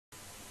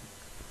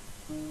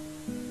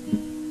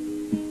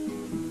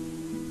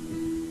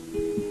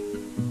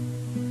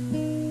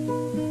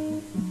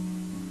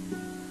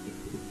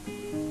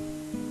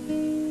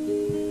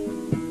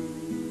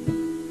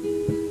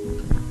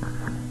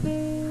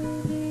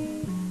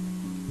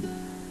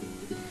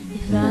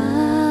If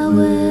I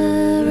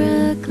were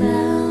a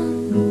clown,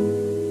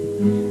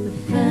 a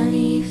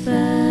funny,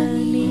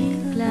 funny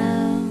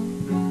clown,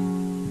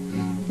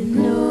 then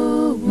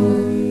no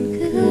one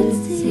could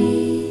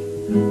see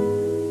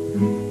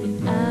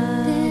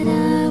that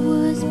I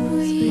was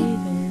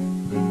breathing.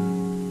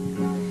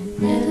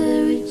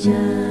 Every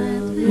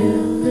child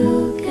will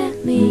look at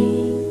me.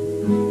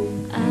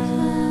 If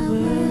I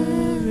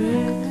were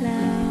a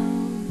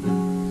clown,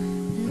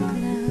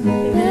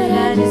 but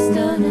I just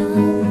don't know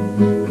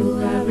who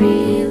I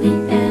really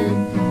am,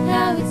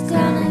 how it's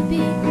gonna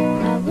be.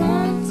 I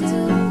want to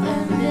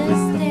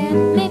understand.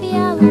 Maybe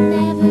I will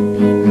never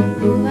be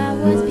who I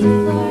was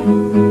before.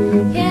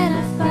 Can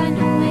I find a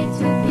way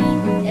to be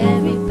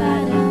every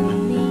part of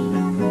me?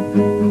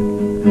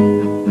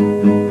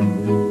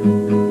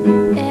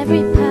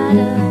 Every part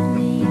of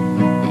me,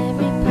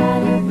 every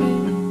part of me,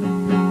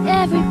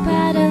 every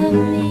part of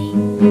me,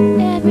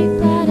 every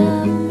part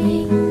of me,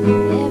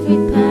 every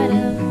part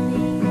of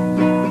me,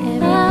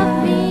 every part of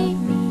me.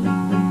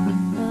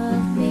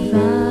 If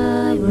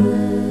I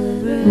were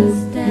a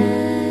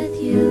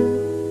statue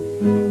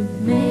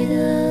made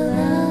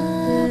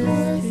of the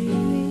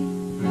street,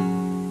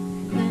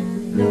 and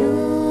no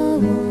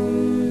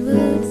one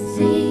would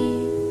see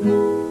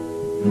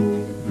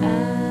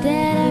that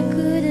I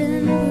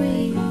couldn't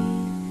breathe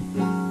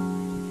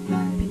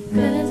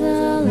because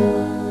all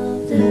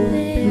of the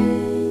pain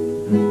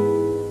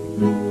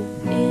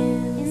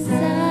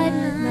inside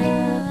my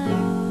heart,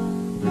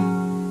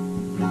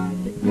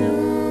 but no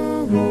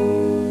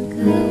one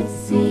could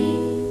see.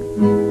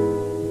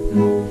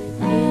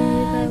 If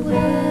I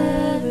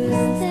were a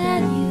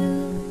statue,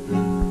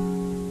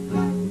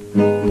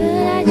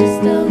 but I just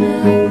don't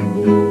know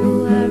who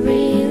I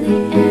really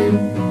am,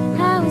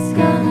 how it's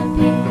gonna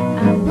be.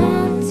 I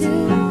want to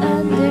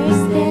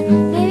understand.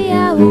 Maybe I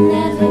will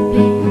never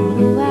be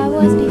who I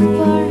was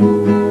before.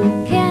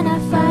 Can I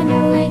find a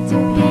way to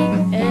be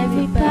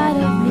every part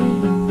of me?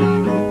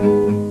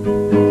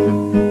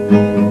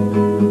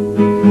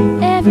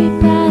 Every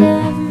part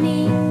of me,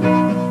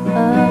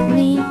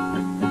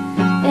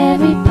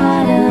 every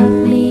part of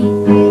me,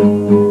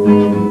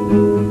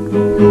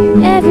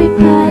 every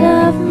part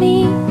of me,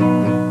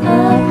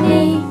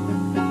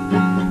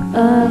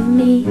 of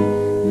me.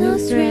 No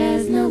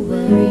stress, no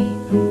worry,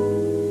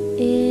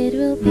 it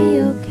will be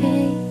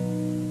okay.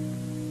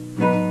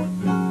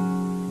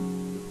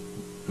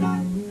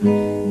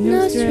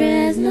 No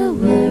stress, no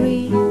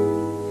worry,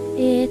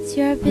 it's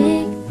your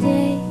big